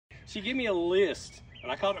she gave me a list, and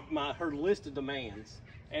I called it her list of demands,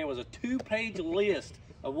 and it was a 2-page list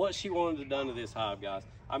of what she wanted done to this hive, guys.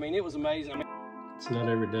 I mean, it was amazing. I mean, it's not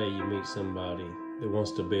every day you meet somebody that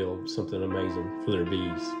wants to build something amazing for their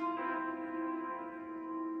bees.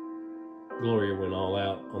 Gloria went all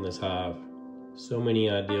out on this hive. So many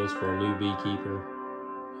ideas for a new beekeeper.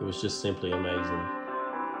 It was just simply amazing.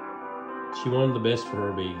 She wanted the best for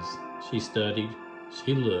her bees. She studied,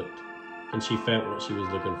 she looked, and she found what she was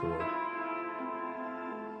looking for.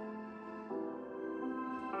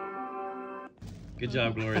 Good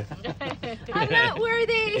job, Gloria. I'm not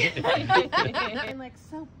worthy. And like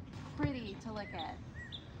so pretty to look at.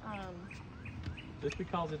 Just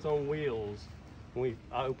because it's on wheels, when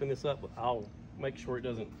I open this up, I'll make sure it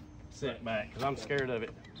doesn't set back because I'm scared of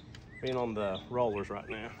it being on the rollers right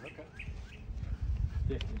now. Okay.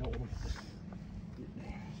 Definitely don't want to get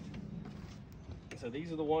down. So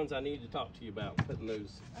these are the ones I need to talk to you about, putting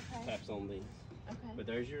those taps on these. Okay. But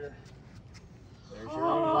there's your you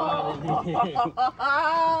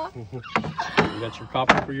got your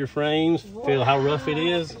copper for your frames. Wow. Feel how rough it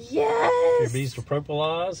is? Yes. Your bees are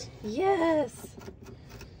purpleized? Yes.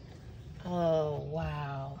 Oh,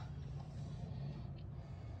 wow.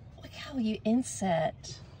 Look how you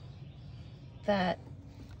inset that.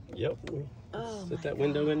 Yep. Set that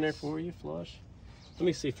window in there for you, flush. Let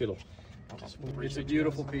me see if it'll. It's a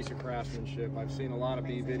beautiful piece of craftsmanship. I've seen a lot of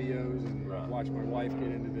bee videos and I've watched my wife get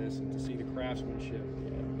into this, and to see the craftsmanship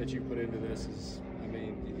that you put into this is, I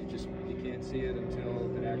mean, you can't see it until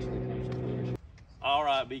it actually comes to fruition. All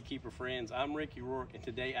right, beekeeper friends, I'm Ricky Rourke, and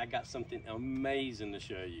today I got something amazing to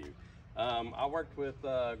show you. I worked with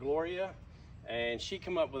Gloria, and she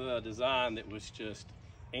came up with a design that was just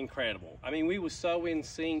incredible. I mean, we were so in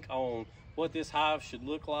sync on what this hive should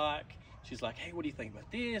look like. She's like, hey, what do you think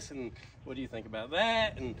about this? And what do you think about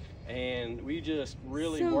that? And we just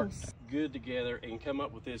really worked good together and come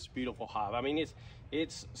up with this beautiful hive. I mean,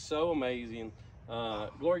 it's so amazing.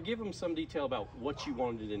 Gloria, give them some detail about what you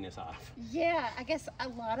wanted in this hive. Yeah, I guess a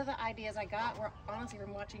lot of the ideas I got were honestly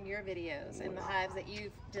from watching your videos and the hives that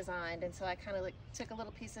you've designed. And so I kind of like took a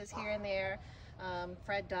little pieces here and there.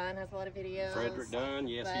 Fred Dunn has a lot of videos. Frederick Dunn,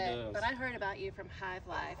 yes, he does. But I heard about you from Hive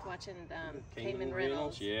Life, watching Cayman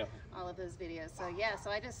Reynolds, yeah, all of those videos. So yeah, so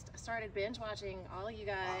I just started binge watching all of you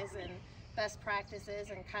guys and best practices,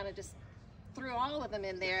 and kind of just threw all of them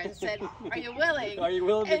in there and said, "Are you willing? Are you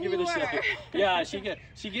willing to give it a shot?" were. Yeah, she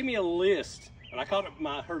gave me a list, and I called it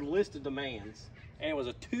her list of demands, and it was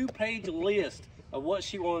a 2-page list of what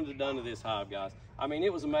she wanted done to this hive, guys. I mean,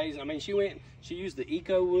 it was amazing. I mean, she used the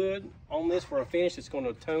eco wood on this for a finish that's going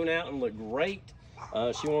to tone out and look great.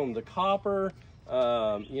 She wanted the copper.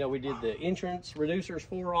 You know, we did the entrance reducers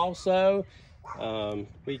for her also.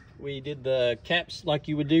 We did the caps like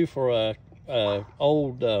you would do for a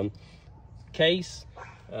old case.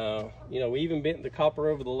 You know, we even bent the copper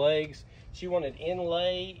over the legs. She wanted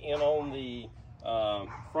inlay in on the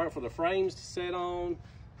front for the frames to set on.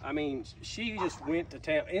 I mean, she just went to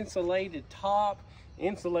town. Insulated top,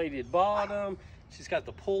 insulated bottom. She's got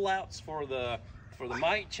the pull-outs for the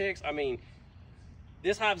mite checks. I mean,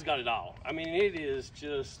 this hive's got it all. I mean, it is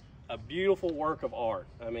just a beautiful work of art.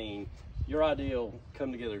 I mean, your idea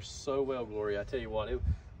come together so well, Gloria. I tell you what,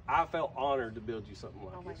 I felt honored to build you something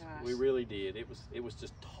like this. Gosh. We really did. It was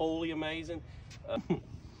just totally amazing.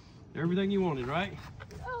 Everything you wanted, right?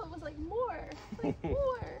 Oh, it was like more, like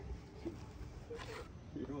more.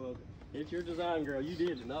 You're welcome. It's your design, girl. You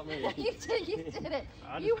did it, not me. You did it.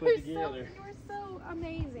 You were so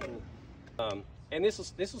amazing. And this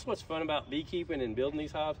is what's fun about beekeeping and building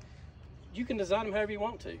these hives. You can design them however you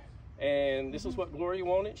want to. And this is what Gloria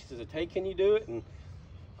wanted. She said, hey, can you do it? And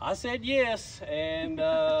I said yes. And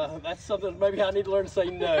that's something maybe I need to learn to say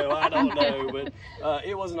no. I don't know. But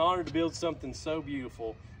it was an honor to build something so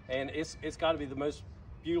beautiful. And it's got to be the most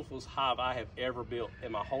beautiful hive I have ever built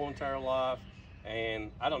in my whole entire life. And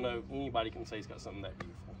I don't know if anybody can say it's got something that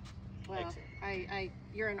beautiful. Well,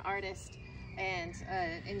 you're an artist and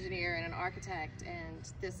an engineer and an architect,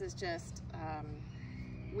 and this is just,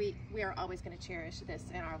 we are always going to cherish this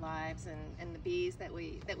in our lives, and the bees that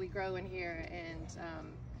we grow in here, and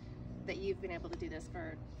that you've been able to do this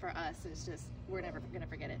for us is just, we're never going to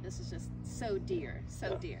forget it. This is just so dear,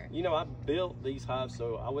 so dear. You know, I built these hives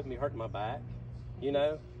so I wouldn't be hurting my back, you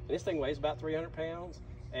know, and this thing weighs about 300 pounds.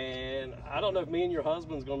 And I don't know if me and your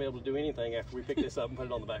husband's going to be able to do anything after we pick this up and put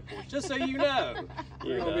it on the back porch, just so you know.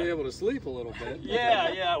 You're going to be able to sleep a little bit.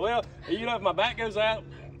 Yeah. Well, you know, if my back goes out,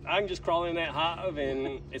 I can just crawl in that hive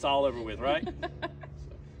and it's all over with, right?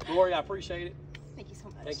 So, Gloria, I appreciate it. Thank you so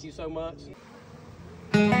much. Thank you so much.